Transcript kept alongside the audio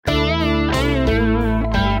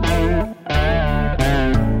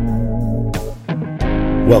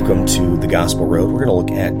Welcome to the Gospel Road. We're going to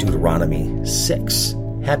look at Deuteronomy 6.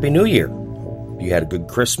 Happy New Year. You had a good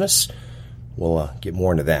Christmas. We'll get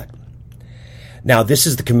more into that. Now, this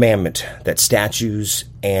is the commandment, that statutes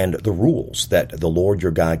and the rules that the Lord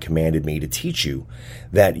your God commanded me to teach you,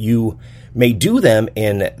 that you may do them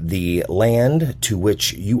in the land to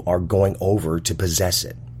which you are going over to possess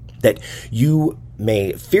it, that you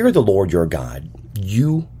may fear the Lord your God,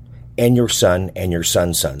 you and your son and your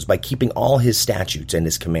son's sons, by keeping all his statutes and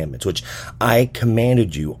his commandments, which I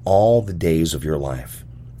commanded you all the days of your life,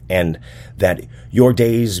 and that your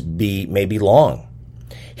days may be long.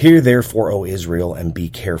 Hear therefore, O Israel, and be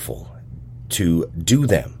careful to do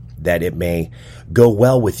them, that it may go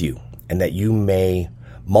well with you, and that you may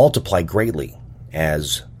multiply greatly,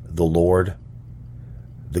 as the Lord,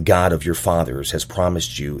 the God of your fathers, has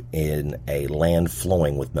promised you in a land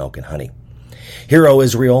flowing with milk and honey. Hear, O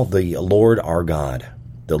Israel, the Lord our God,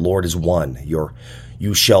 the Lord is one.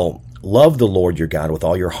 You shall love the Lord your God with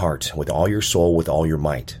all your heart, with all your soul, with all your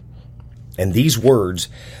might. And these words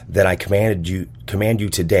that I command you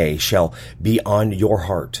today shall be on your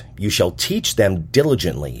heart. You shall teach them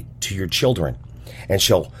diligently to your children, and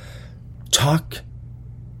shall talk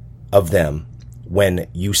of them when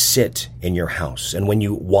you sit in your house, and when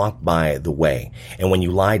you walk by the way, and when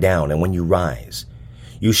you lie down, and when you rise.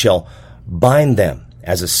 You shall bind them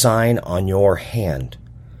as a sign on your hand,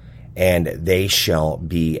 and they shall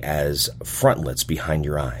be as frontlets behind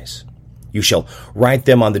your eyes. You shall write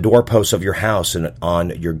them on the doorposts of your house and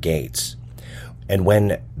on your gates. And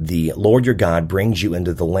when the Lord your God brings you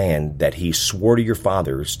into the land that he swore to your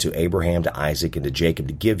fathers, to Abraham, to Isaac, and to Jacob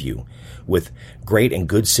to give you, with great and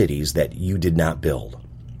good cities that you did not build,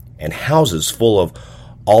 and houses full of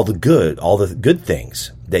all the good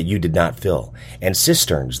things that you did not fill, and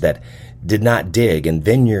cisterns that did not dig, and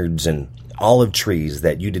vineyards and olive trees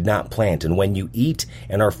that you did not plant. And when you eat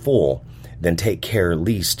and are full, then take care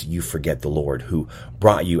lest you forget the Lord, who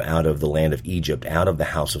brought you out of the land of Egypt, out of the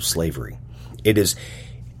house of slavery. It is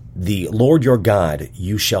the Lord your God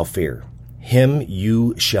you shall fear. Him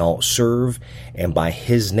you shall serve, and by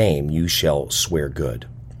his name you shall swear good.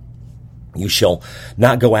 You shall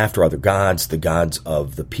not go after other gods, the gods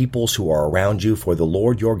of the peoples who are around you, for the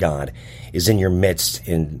Lord your God is in your midst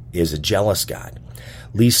and is a jealous God,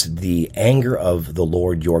 lest the anger of the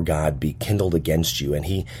Lord your God be kindled against you, and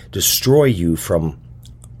he destroy you from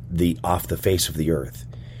off the face of the earth.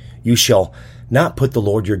 You shall not put the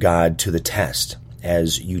Lord your God to the test,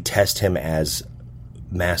 as you test him as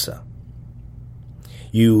Massa.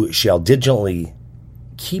 You shall diligently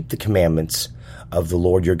keep the commandments of the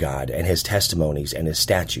Lord your God, and his testimonies and his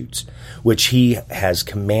statutes, which he has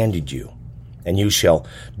commanded you. And you shall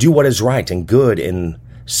do what is right and good in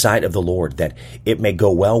sight of the Lord, that it may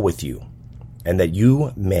go well with you, and that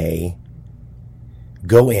you may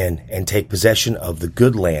go in and take possession of the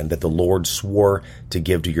good land that the Lord swore to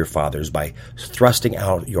give to your fathers, by thrusting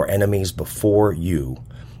out your enemies before you,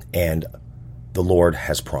 and the Lord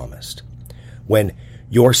has promised. When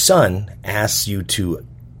your son asks you to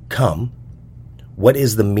come, what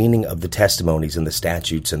is the meaning of the testimonies and the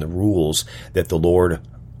statutes and the rules that the Lord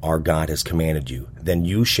our God has commanded you? Then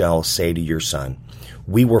you shall say to your son,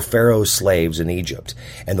 we were Pharaoh's slaves in Egypt,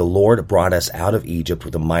 and the Lord brought us out of Egypt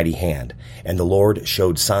with a mighty hand. And the Lord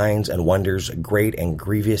showed signs and wonders great and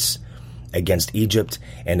grievous against Egypt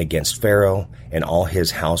and against Pharaoh and all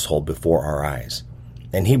his household before our eyes.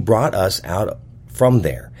 And he brought us out from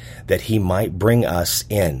there, that he might bring us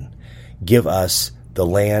in, give us the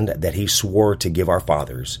land that he swore to give our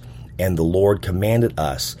fathers. And the Lord commanded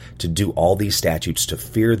us to do all these statutes, to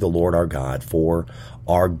fear the Lord our God for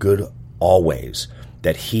our good always,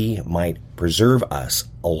 that he might preserve us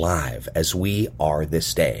alive as we are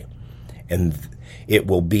this day. And it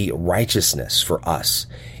will be righteousness for us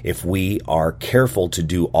if we are careful to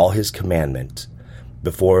do all his commandments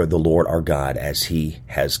before the Lord our God, as he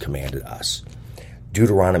has commanded us.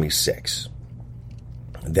 Deuteronomy 6.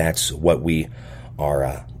 That's what we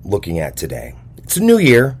are looking at today. It's a new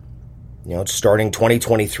year. It's starting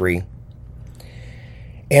 2023.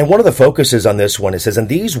 And one of the focuses on this one, it says, and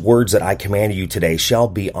these words that I command you today shall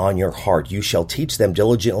be on your heart. You shall teach them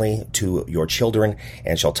diligently to your children,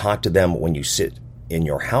 and shall talk to them when you sit in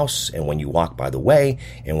your house, and when you walk by the way,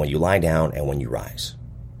 and when you lie down, and when you rise.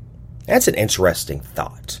 That's an interesting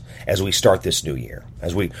thought as we start this new year,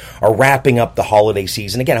 as we are wrapping up the holiday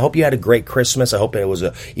season. Again, I hope you had a great Christmas. I hope it was,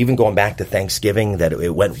 even going back to Thanksgiving, that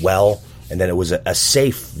it went well, and that it was a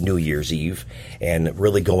safe New Year's Eve, and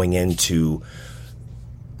really going into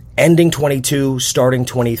ending 22, starting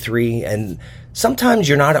 23, and sometimes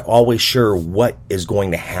you're not always sure what is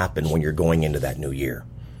going to happen when you're going into that new year.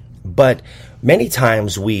 But many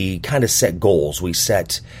times we kind of set goals. We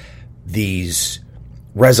set these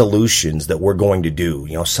resolutions that we're going to do,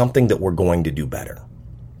 something that we're going to do better.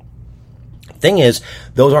 Thing is,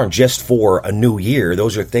 those aren't just for a new year.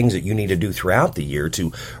 Those are things that you need to do throughout the year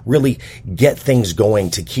to really get things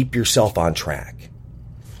going, to keep yourself on track.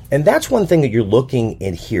 And that's one thing that you're looking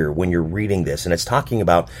at here when you're reading this. And it's talking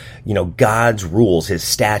about, God's rules, his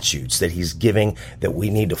statutes that he's giving that we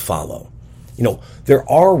need to follow. There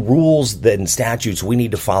are rules and statutes we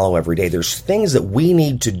need to follow every day. There's things that we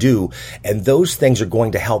need to do, and those things are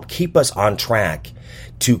going to help keep us on track,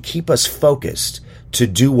 to keep us focused, to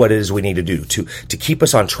do what it is we need to do, to keep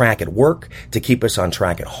us on track at work, to keep us on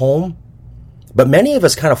track at home. But many of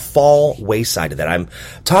us kind of fall wayside of that. I'm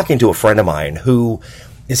talking to a friend of mine who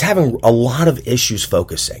is having a lot of issues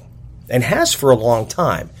focusing, and has for a long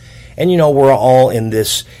time. And, we're all in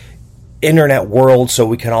this internet world, so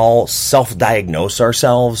we can all self-diagnose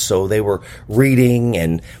ourselves. So they were reading,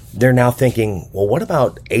 and they're now thinking, well, what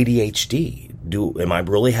about ADHD? Am I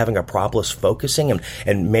really having a problem focusing?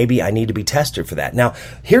 And maybe I need to be tested for that. Now,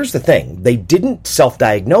 here's the thing. They didn't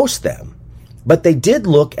self-diagnose them, but they did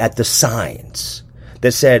look at the signs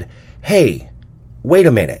that said, hey, wait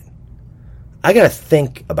a minute. I got to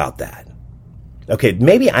think about that. Okay,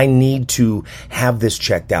 maybe I need to have this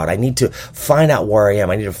checked out. I need to find out where I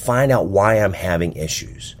am. I need to find out why I'm having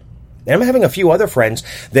issues. And I'm having a few other friends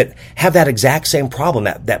that have that exact same problem,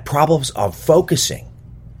 that problems of focusing.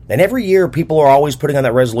 And every year people are always putting on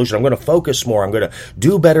that resolution, I'm going to focus more. I'm going to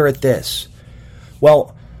do better at this.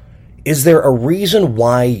 Well, is there a reason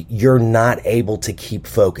why you're not able to keep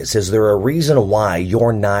focus? Is there a reason why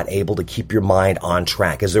you're not able to keep your mind on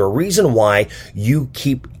track? Is there a reason why you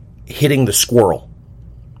keep hitting the squirrel?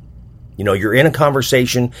 You're in a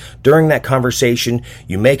conversation. During that conversation,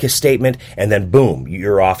 you make a statement, and then boom,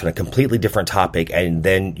 you're off on a completely different topic, and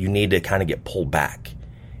then you need to kind of get pulled back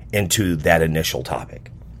into that initial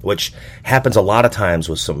topic, which happens a lot of times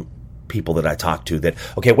with some people that I talk to that,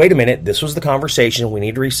 okay, wait a minute, this was the conversation, we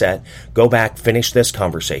need to reset, go back, finish this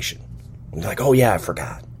conversation. And they're like, oh yeah, I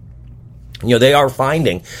forgot. They are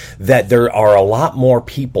finding that there are a lot more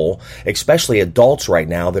people, especially adults right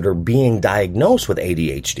now, that are being diagnosed with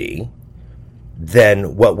ADHD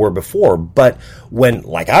than what were before. But when,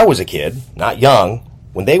 like I was a kid, not young,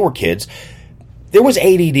 when they were kids, there was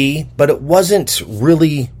ADD, but it wasn't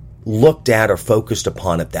really looked at or focused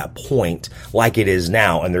upon at that point like it is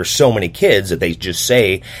now. And there's so many kids that they just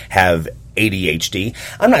say have ADHD.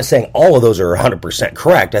 I'm not saying all of those are 100%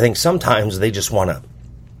 correct. I think sometimes they just want to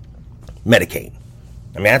medicate.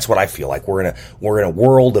 I mean, that's what I feel like. We're in a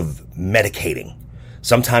world of medicating.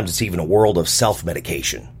 Sometimes it's even a world of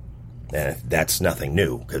self-medication. And that's nothing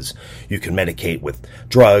new, because you can medicate with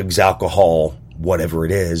drugs, alcohol, whatever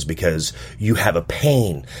it is, because you have a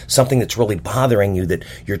pain, something that's really bothering you that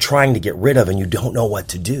you're trying to get rid of and you don't know what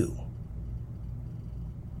to do.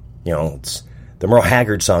 It's the Merle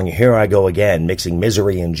Haggard song, Here I Go Again, mixing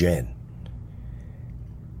misery and gin.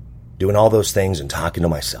 Doing all those things and talking to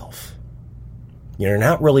myself. You're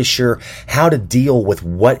not really sure how to deal with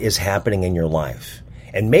what is happening in your life.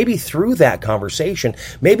 And maybe through that conversation,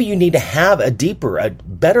 maybe you need to have a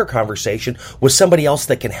better conversation with somebody else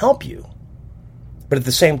that can help you. But at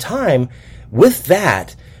the same time, with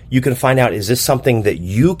that, you can find out, is this something that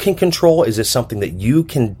you can control? Is this something that you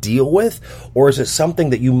can deal with? Or is it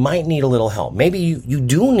something that you might need a little help? Maybe you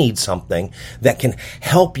do need something that can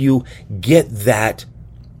help you get that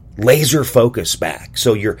laser focus back,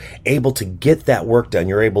 so you're able to get that work done.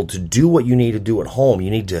 You're able to do what you need to do at home.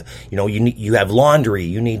 You need to, you have laundry.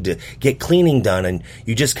 You need to get cleaning done, and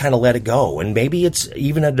you just kind of let it go. And maybe it's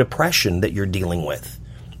even a depression that you're dealing with.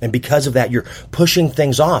 And because of that, you're pushing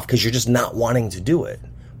things off because you're just not wanting to do it.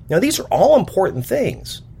 Now, these are all important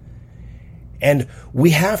things. And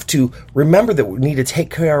we have to remember that we need to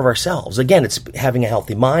take care of ourselves. Again, it's having a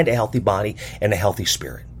healthy mind, a healthy body, and a healthy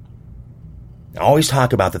spirit. I always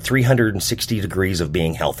talk about the 360 degrees of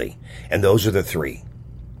being healthy, and those are the three: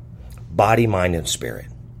 body, mind, and spirit.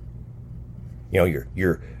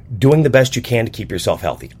 You're doing the best you can to keep yourself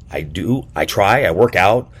healthy. I try, I work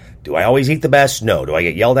out. Do I always eat the best? No. Do I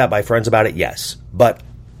get yelled at by friends about it? Yes. But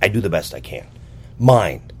I do the best I can.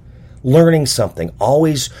 Mind, learning something,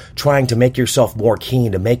 always trying to make yourself more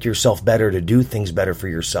keen, to make yourself better, to do things better for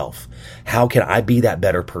yourself. How can I be that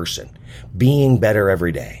better person? Being better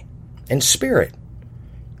every day. And spirit,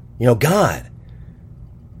 God,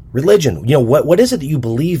 religion, what is it that you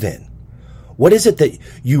believe in? What is it that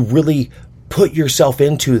you really put yourself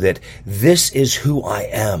into, that this is who I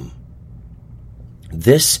am?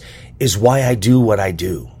 This is why I do what I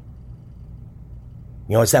do.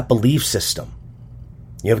 It's that belief system.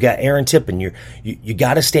 You've got Aaron Tippin. You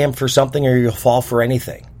got to stand for something or you'll fall for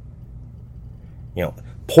anything.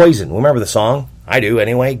 Poison. Remember the song? I do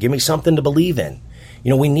anyway. Give me something to believe in.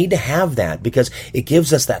 We need to have that because it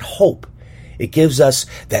gives us that hope. It gives us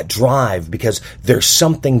that drive because there's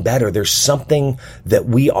something better. There's something that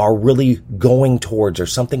we are really going towards.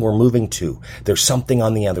 There's something we're moving to. There's something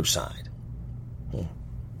on the other side.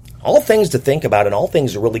 All things to think about and all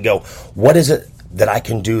things to really go, what is it that I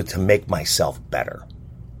can do to make myself better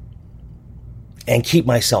and keep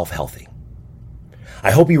myself healthy?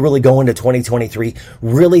 I hope you really go into 2023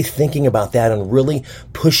 really thinking about that and really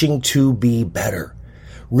pushing to be better.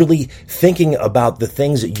 Really thinking about the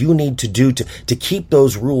things that you need to do to keep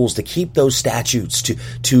those rules, to keep those statutes,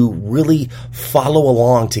 to really follow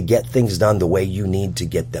along to get things done the way you need to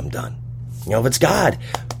get them done. If it's God,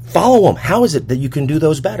 follow Him. How is it that you can do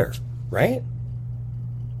those better, right?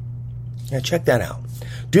 Yeah, check that out.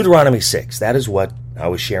 Deuteronomy 6, that is what I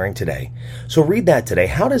was sharing today. So read that today.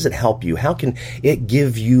 How does it help you? How can it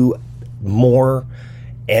give you more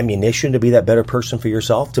ammunition to be that better person for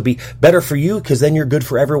yourself, to be better for you, because then you're good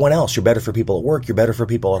for everyone else. You're better for people at work. You're better for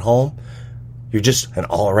people at home. You're just an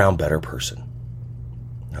all-around better person.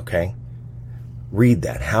 Okay? Read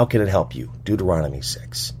that. How can it help you? Deuteronomy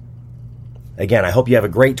 6. Again, I hope you have a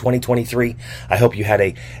great 2023. I hope you had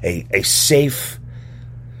a safe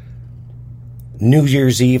New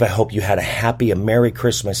Year's Eve. I hope you had a Merry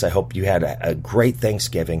Christmas. I hope you had a great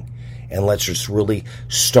Thanksgiving. And let's just really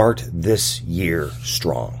start this year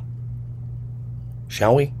strong.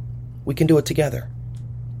 Shall we? We can do it together.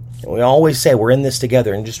 And we always say we're in this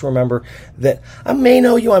together. And just remember that I may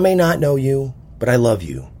know you, I may not know you, but I love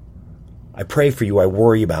you. I pray for you. I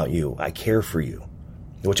worry about you. I care for you.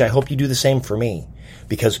 Which I hope you do the same for me.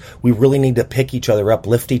 Because we really need to pick each other up,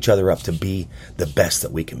 lift each other up to be the best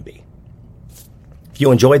that we can be. If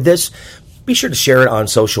you enjoyed this, be sure to share it on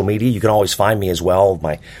social media. You can always find me as well,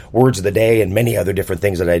 my words of the day and many other different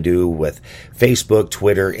things that I do with Facebook,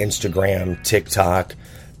 Twitter, Instagram, TikTok,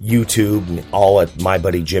 YouTube, all at My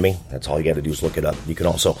Buddy Jimmy. That's all you got to do is look it up. You can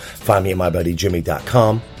also find me at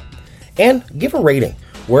mybuddyjimmy.com. And give a rating.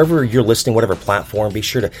 Wherever you're listening, whatever platform, be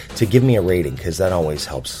sure to give me a rating because that always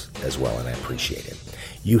helps as well, and I appreciate it.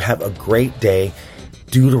 You have a great day.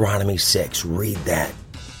 Deuteronomy 6. Read that.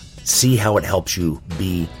 See how it helps you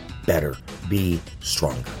be better, be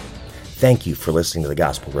stronger. Thank you for listening to The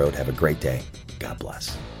Gospel Road. Have a great day. God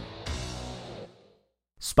bless.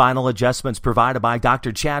 Spinal adjustments provided by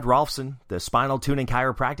Dr. Chad Rolfson. The Spinal Tuning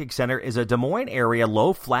Chiropractic Center is a Des Moines area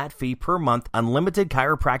low flat fee per month unlimited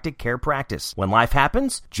chiropractic care practice. When life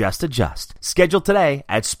happens, just adjust. Schedule today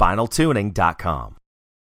at spinaltuning.com.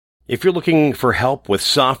 If you're looking for help with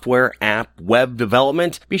software, app, web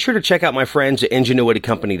development, be sure to check out my friends at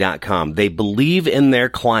ingenuitycompany.com. They believe in their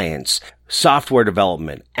clients. Software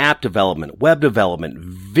development, app development, web development,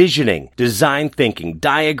 visioning, design thinking,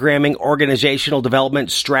 diagramming, organizational development,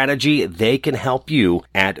 strategy. They can help you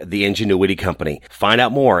at the Ingenuity Company. Find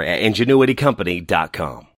out more at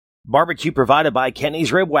ingenuitycompany.com. Barbecue provided by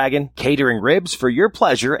Kenny's Rib Wagon, catering ribs for your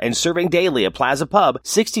pleasure and serving daily at Plaza Pub,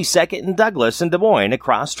 62nd and Douglas in Des Moines,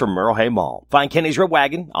 across from Merle Hay Mall. Find Kenny's Rib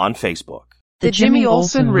Wagon on Facebook. The Jimmy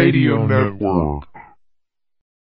Olsen Radio Network.